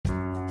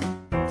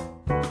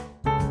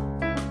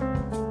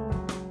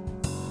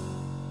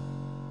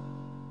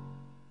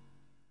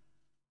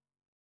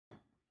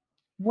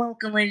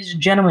Welcome, ladies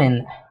and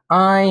gentlemen.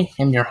 I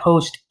am your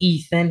host,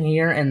 Ethan,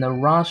 here in the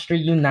Roster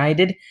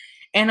United,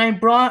 and I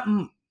brought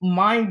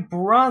my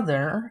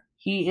brother.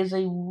 He is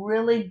a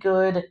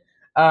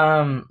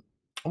um,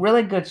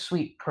 really good,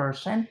 sweet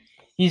person.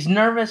 He's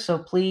nervous, so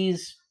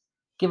please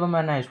give him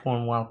a nice,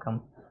 warm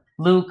welcome.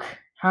 Luke,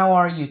 how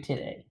are you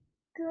today?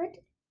 Good.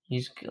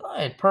 He's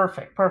good.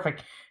 Perfect.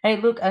 Perfect. Hey,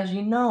 Luke, as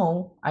you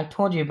know, I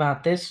told you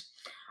about this.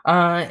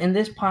 In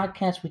this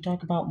podcast, we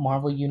talk about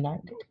Marvel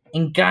United.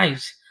 And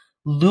guys,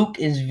 Luke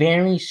is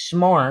very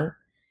smart.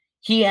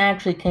 He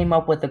actually came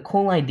up with a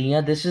cool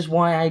idea. This is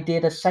why I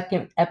did a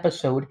second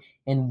episode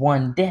in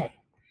one day.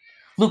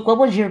 Luke, what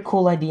was your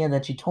cool idea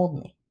that you told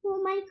me?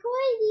 Well, my cool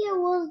idea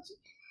was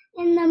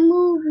in the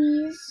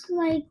movies,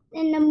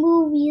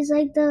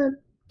 like the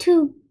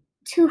two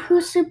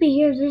who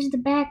superheroes. There's the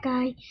bad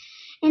guy,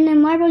 and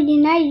in Marvel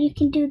United, you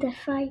can do the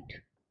fight.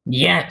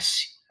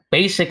 Yes.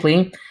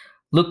 Basically,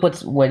 Luke,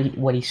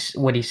 what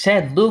he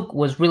said. Luke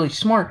was really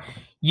smart.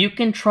 You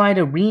can try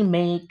to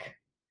remake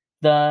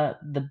the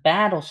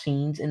battle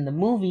scenes in the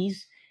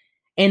movies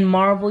in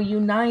Marvel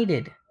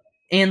United.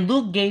 And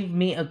Luke gave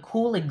me a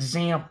cool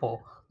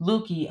example.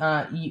 Lukey,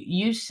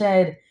 you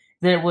said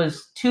there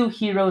was two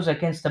heroes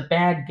against a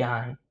bad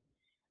guy.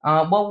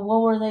 What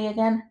were they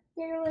again?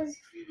 There was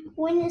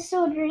Winter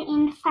Soldier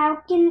and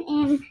Falcon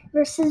and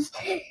versus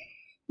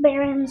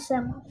Baron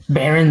Zemo.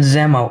 Baron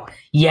Zemo.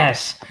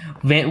 Yes,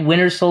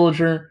 Winter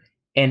Soldier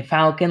and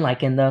Falcon,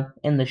 like in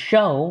the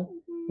show,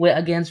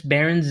 against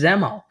Baron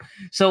Zemo.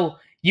 So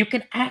you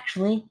can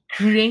actually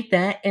create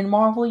that in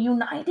Marvel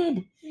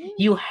United.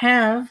 You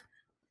have,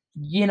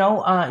 you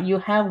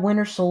have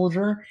Winter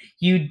Soldier.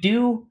 You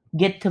do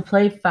get to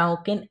play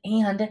Falcon,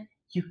 and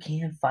you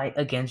can fight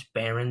against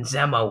Baron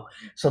Zemo.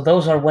 So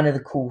those are one of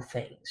the cool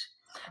things.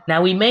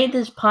 Now we made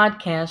this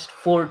podcast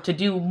to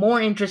do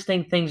more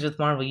interesting things with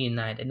Marvel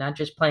United, not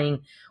just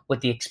playing with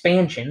the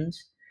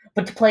expansions,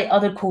 but to play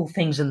other cool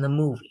things in the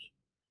movie.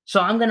 So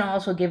I'm gonna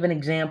also give an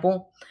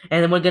example,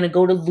 and then we're gonna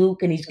go to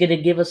Luke, and he's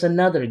gonna give us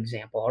another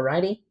example.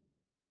 Alrighty?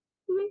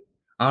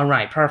 All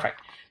right,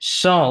 perfect.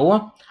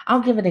 So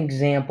I'll give an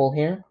example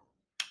here.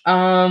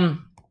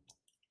 Um,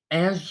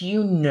 as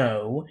you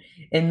know,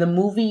 in the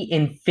movie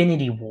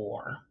Infinity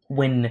War,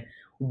 when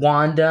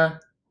Wanda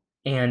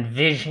and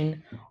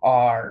Vision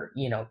are,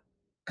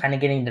 kind of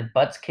getting their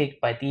butts kicked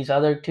by these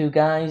other two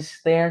guys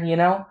there,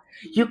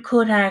 you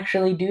could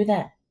actually do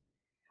that.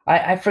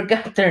 I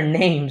forgot their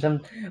names,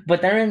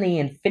 but they're in the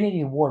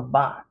Infinity War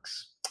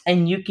box.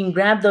 And you can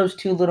grab those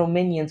two little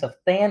minions of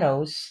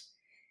Thanos,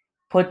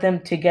 put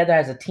them together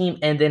as a team,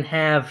 and then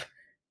have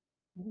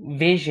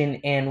Vision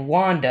and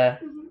Wanda,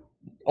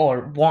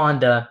 or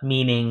Wanda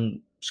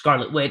meaning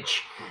Scarlet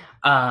Witch,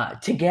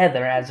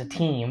 together as a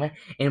team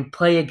and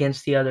play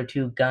against the other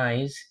two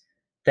guys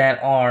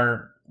that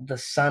are the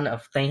son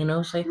of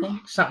Thanos, I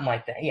think. Something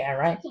like that. Yeah,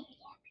 right?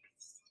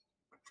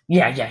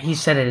 Yeah, he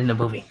said it in the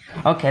movie.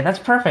 Okay, that's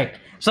perfect.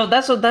 So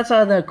that's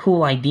another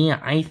cool idea,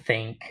 I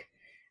think,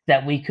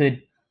 that we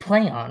could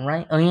play on,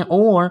 right?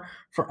 Or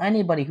for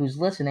anybody who's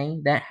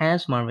listening that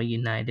has Marvel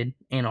United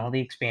and all the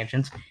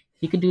expansions,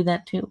 you could do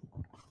that too.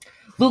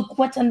 Luke,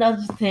 what's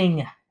another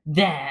thing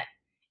that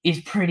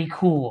is pretty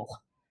cool?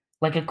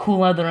 Like a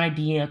cool other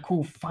idea, a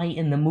cool fight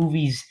in the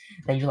movies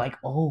that you're like,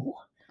 oh,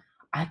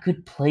 I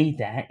could play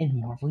that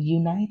in Marvel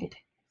United.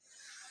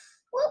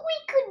 What we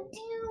could do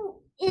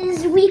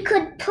is we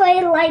could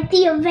play like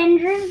the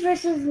Avengers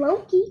versus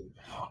Loki.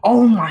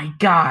 Oh my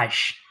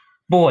gosh.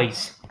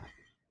 Boys,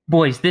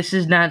 this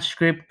is not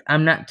script.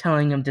 I'm not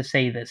telling him to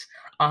say this.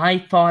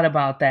 I thought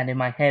about that in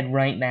my head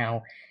right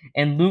now.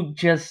 And Luke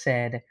just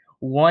said,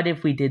 what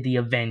if we did the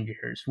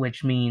Avengers,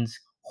 which means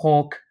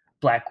Hulk,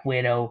 Black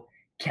Widow,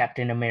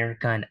 Captain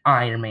America, and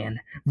Iron Man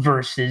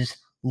versus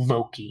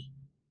Loki.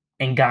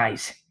 And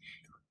guys,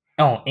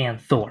 and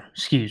Thor,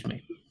 excuse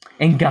me.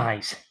 And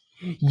guys,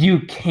 you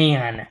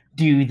can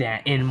do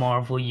that in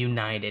Marvel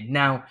United.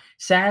 Now,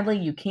 sadly,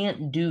 you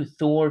can't do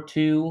Thor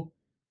 2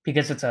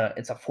 because it's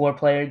a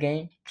 4-player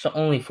game, so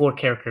only 4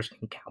 characters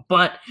can count.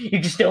 But you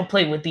can still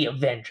play with the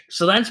Avengers.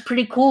 So that's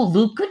pretty cool,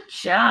 Luke. Good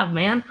job,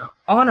 man.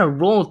 On a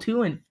roll,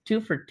 2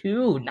 for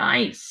 2.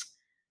 Nice.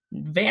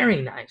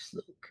 Very nice,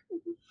 Luke.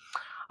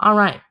 All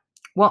right.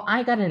 Well,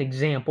 I got an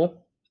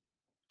example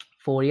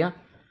for you.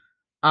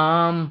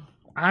 I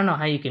don't know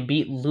how you can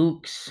beat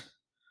Luke's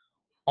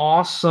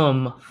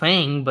awesome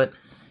thing, but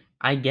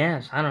I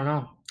guess I don't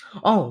know.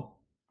 Oh,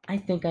 I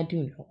think I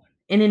do know one.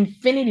 In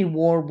Infinity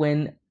War,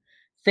 when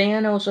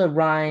Thanos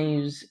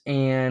arrives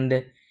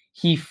and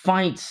he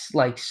fights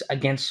like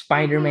against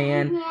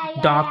Spider-Man,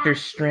 Doctor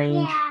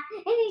Strange.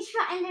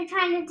 Yeah, and they're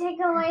trying to take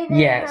away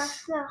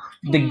Yes,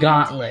 the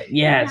gauntlet.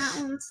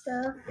 Yes,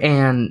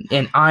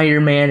 and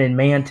Iron Man and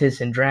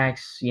Mantis and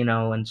Drax,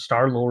 and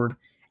Star-Lord.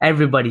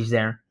 Everybody's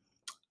there.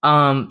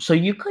 So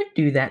you could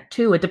do that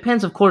too. It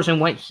depends, of course, on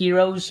what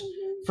heroes.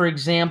 For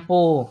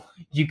example,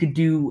 you could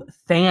do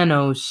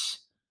Thanos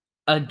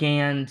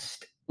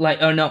against,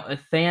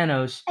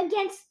 Thanos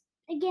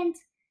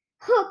against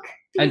Hook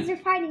because they're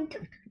fighting.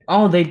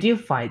 Oh, they do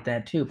fight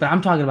that too, but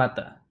I'm talking about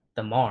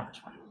the Mars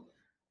one.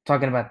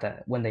 Talking about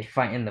when they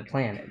fight in the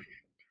planet.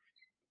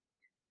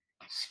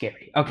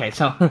 Scary. Okay,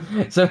 so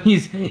so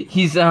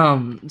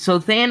so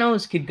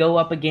Thanos could go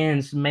up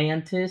against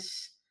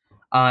Mantis,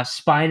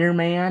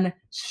 Spider-Man,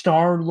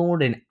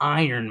 Star-Lord, and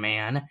Iron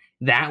Man.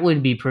 That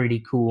would be pretty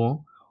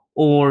cool.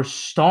 Or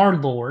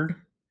Star-Lord,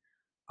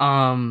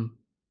 um,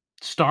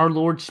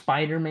 Star-Lord,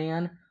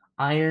 Spider-Man,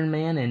 Iron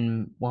Man,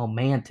 and well,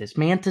 Mantis.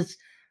 Mantis.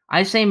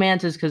 I say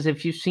Mantis because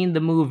if you've seen the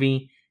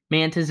movie,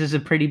 Mantis is a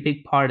pretty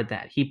big part of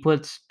that. He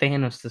puts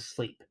Thanos to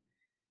sleep.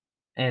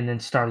 And then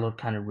Star-Lord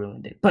kind of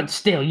ruined it. But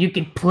still, you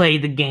can play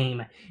the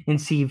game and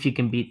see if you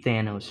can beat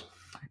Thanos.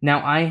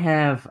 Now,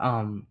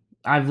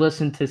 I've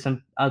listened to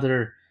some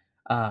other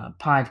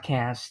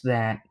podcasts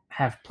that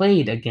have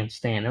played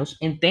against Thanos,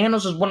 and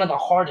Thanos is one of the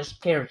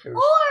hardest characters.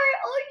 Or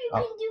you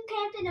can do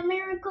Captain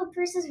America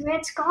versus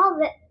Red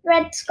Skull.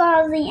 Red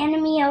Skull is the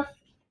enemy of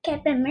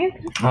Captain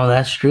America. Oh,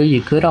 that's true.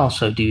 You could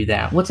also do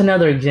that. What's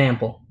another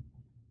example?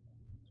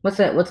 What's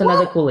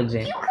another cool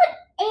example? You could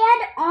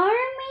add Iron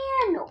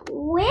Man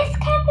with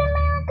Captain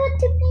America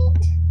to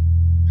beat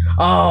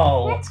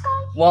Oh, Red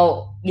Skull.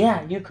 well,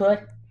 yeah, you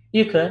could.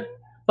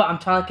 But I'm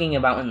talking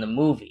about in the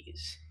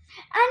movies.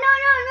 No.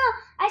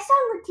 I saw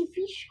the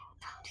TV show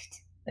about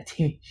it. A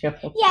TV show?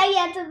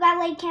 Yeah, it's about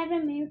like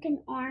Captain America and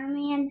Iron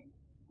Man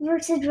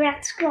versus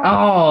Red Skull.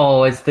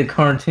 Oh, it's the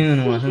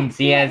cartoon ones.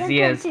 Yeah,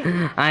 yes.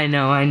 cartoon. I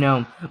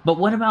know. But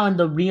what about in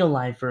the real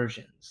life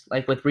versions?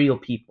 Like with real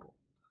people?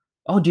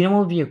 Oh, do you know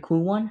what would be a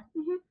cool one?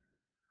 Mhm.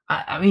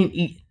 I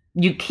mean,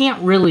 you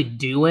can't really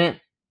do it,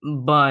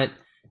 but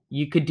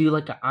you could do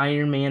like an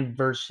Iron Man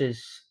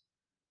versus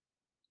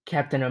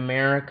Captain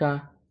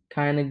America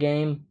kind of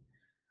game.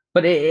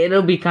 But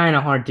it'll be kind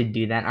of hard to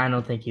do that. I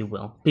don't think you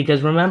will.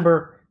 Because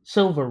remember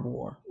Silver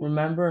War?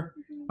 Remember?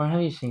 Or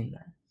have you seen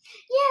that?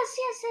 Yes.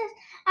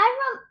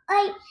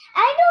 I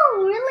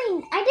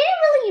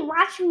didn't really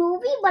watch the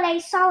movie, but I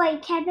saw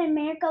like Captain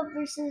America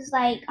versus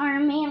like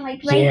Iron Man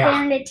like right there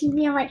on the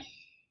TV. I'm like,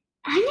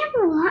 I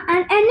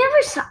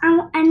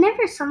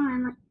never saw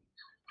him.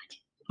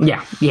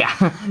 Yeah.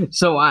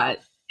 So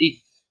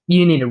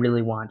you need to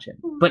really watch it.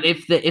 But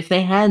if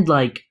they had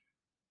like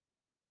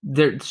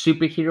the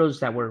superheroes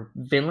that were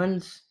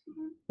villains,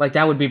 like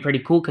that would be pretty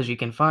cool because you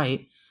can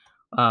fight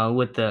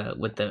with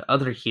the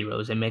other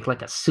heroes and make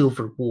like a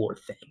Silver War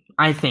thing.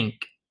 I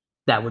think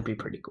that would be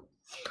pretty cool.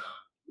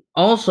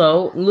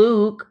 Also,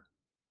 Luke,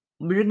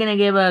 you're gonna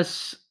give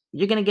us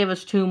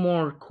 2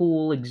 more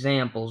cool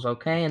examples,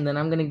 okay? And then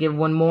I'm gonna give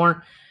one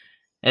more,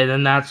 and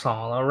then that's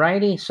all.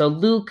 Alrighty. So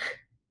Luke,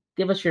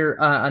 give us your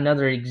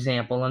another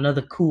example,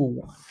 another cool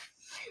one.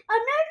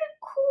 Another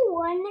cool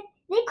one.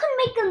 They could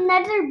make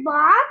another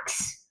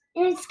box,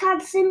 and it's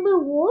called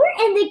Civil War,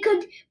 and they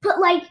could put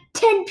like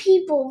 10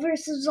 people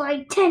versus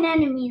like 10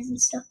 enemies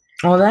and stuff.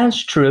 Oh,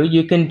 that's true.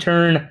 You can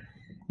turn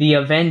the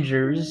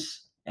Avengers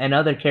and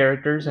other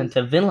characters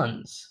into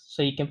villains,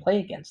 so you can play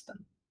against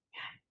them.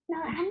 No,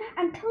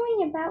 I'm telling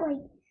you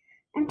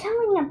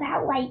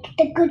about like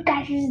the good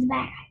guys versus the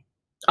bad guys.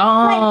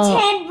 Oh.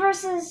 Like 10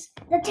 versus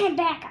the 10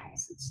 bad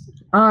guys.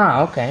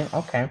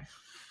 Okay.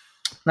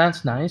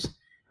 That's nice.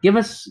 Give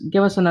us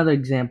another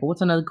example.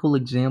 What's another cool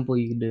example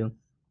you could do?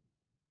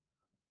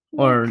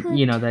 Or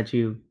that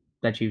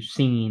you've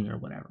seen or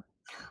whatever.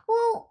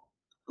 Well,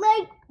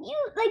 like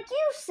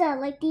you said,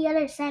 like the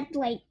other side,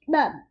 like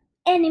the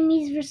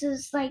enemies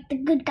versus like the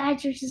good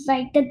guys versus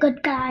like the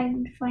good guy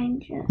and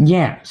friends.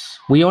 Yes,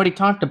 we already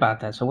talked about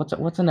that. So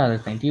what's another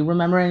thing? Do you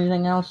remember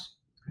anything else?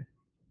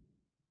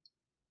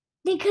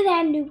 They could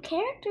add new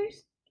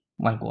characters.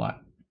 Like what?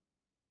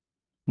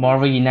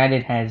 Marvel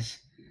United has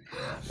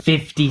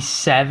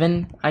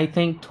 57, I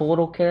think,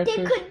 total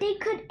characters. They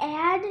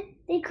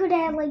could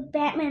add like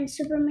Batman,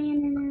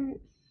 Superman, and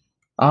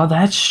oh,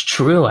 that's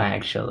true.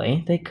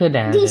 Actually, they could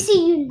add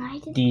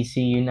DC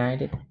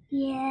United.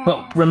 Yeah.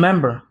 But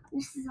remember,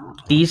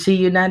 DC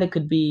United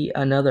could be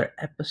another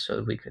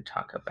episode we could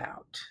talk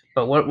about.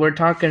 But what we're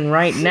talking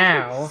right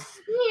now,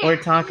 we're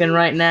talking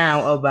right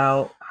now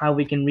about how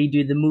we can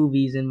redo the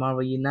movies in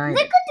Marvel United.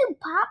 They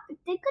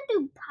could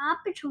do Paw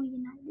Patrol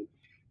United.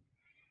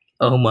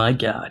 Oh my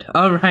God!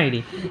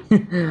 Alrighty.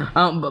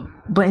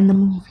 But in the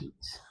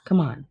movies, come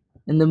on,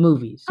 in the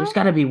movies, there's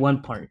got to be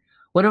one part.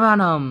 What about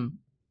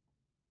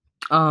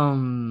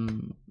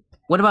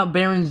what about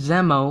Baron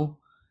Zemo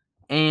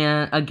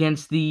and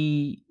against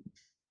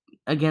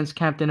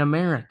Captain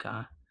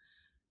America?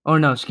 Or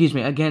no, excuse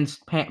me,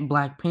 against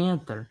Black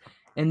Panther.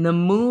 In the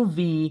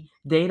movie,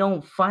 they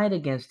don't fight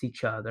against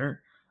each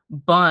other,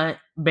 but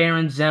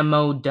Baron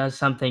Zemo does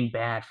something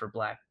bad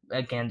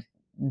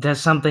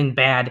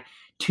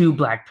to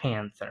Black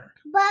Panther.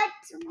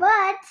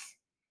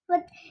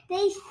 But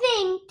they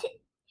think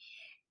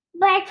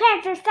Black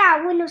Panther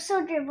thought Winter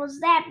Soldier was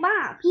that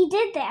bomb. He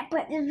did that,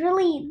 but it's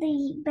really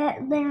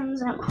the Baron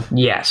Zemo.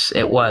 Yes,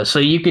 it was. So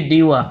you could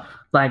do a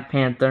Black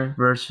Panther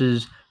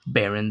versus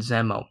Baron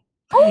Zemo.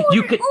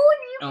 You could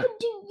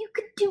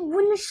do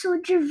Winter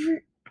Soldier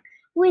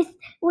with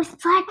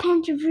Black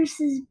Panther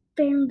versus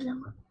Baron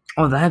Zemo.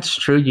 Oh, that's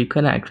true. You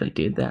could actually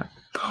do that.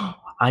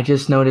 I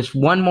just noticed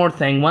one more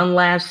thing, one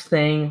last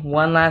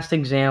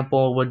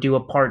example. We'll do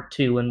a part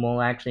 2 and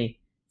we'll actually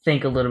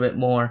think a little bit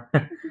more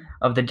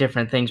of the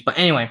different things. But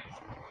anyway,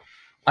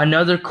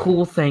 another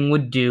cool thing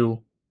would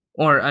do,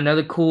 or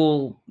another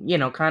cool,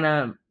 kind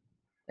of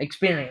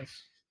experience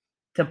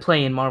to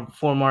play in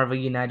for Marvel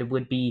United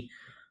would be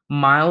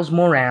Miles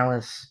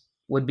Morales.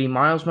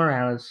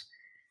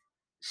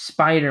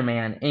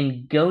 Spider-Man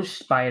and Ghost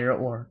Spider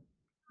or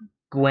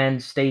Gwen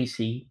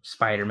Stacy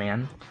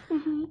Spider-Man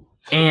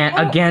and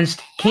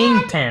against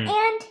Kingpin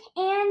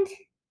and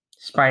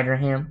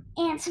Spider-Ham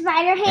and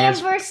Spider-Ham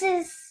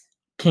versus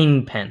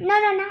Kingpin. No,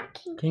 not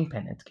Kingpin.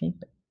 Kingpin, it's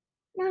Kingpin.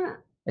 No.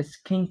 It's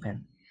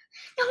Kingpin.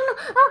 No.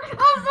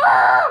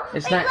 Oh,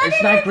 it's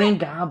not Green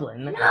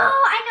Goblin. No,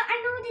 I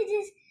know what it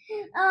is.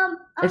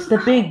 It's the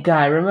big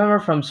guy. Remember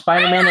from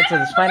Spider-Man into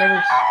the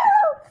Spider-Verse?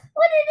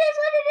 What it is?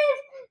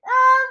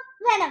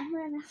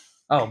 Venom.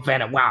 Oh,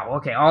 Venom. Wow.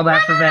 Okay, all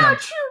that for Venom.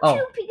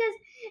 True, because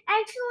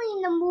actually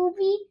in the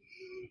movie,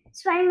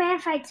 Spider-Man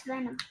fights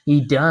Venom.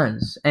 He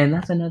does, and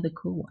that's another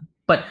cool one.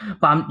 But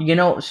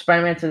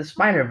Spider-Man to the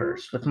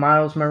Spider-Verse with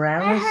Miles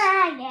Morales,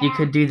 yeah. You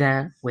could do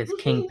that with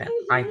Kingpin,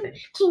 I think.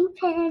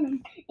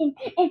 Kingpin and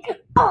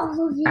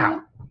all of you.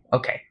 Ow.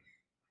 Okay.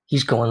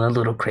 He's going a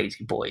little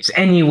crazy, boys.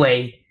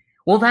 Anyway,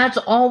 well, that's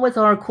all with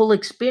our cool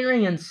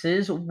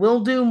experiences. We'll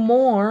do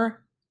more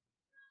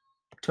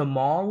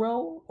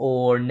tomorrow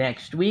or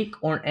next week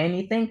or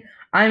anything.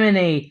 I'm in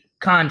a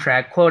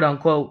contract,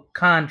 quote-unquote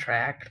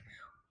contract,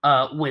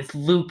 with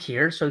Luke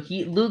here. So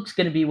Luke's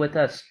going to be with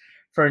us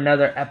for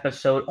another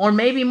episode or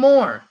maybe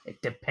more.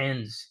 It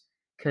depends.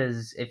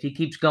 Because if he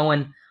keeps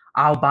going,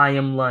 I'll buy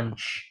him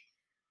lunch.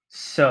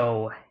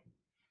 So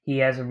he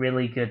has a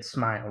really good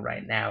smile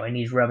right now, and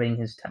he's rubbing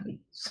his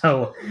tummy.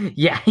 So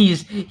yeah,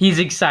 he's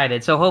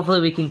excited. So hopefully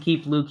we can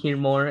keep Luke here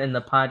more in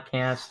the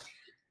podcast.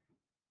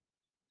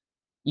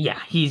 Yeah,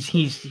 he's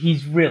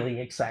really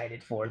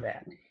excited for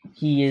that.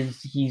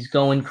 He's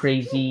going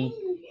crazy.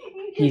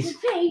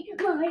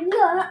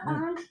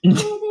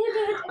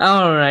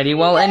 Alrighty.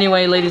 Well,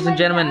 anyway, ladies and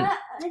gentlemen.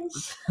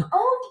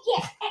 Oh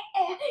yeah,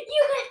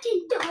 you have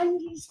 $10.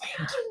 Give me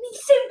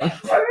some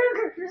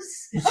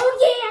burgers. Oh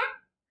yeah.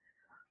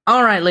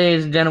 All right,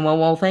 ladies and gentlemen.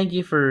 Well, thank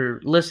you for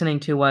listening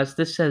to us.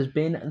 This has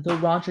been the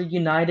Roger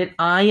United.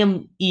 I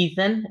am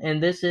Ethan,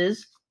 and this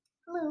is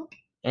Luke.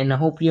 And I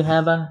hope you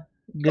have a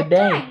good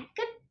day.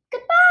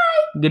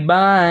 Goodbye.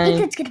 Goodbye.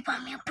 Ethan's gonna buy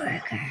me a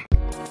burger.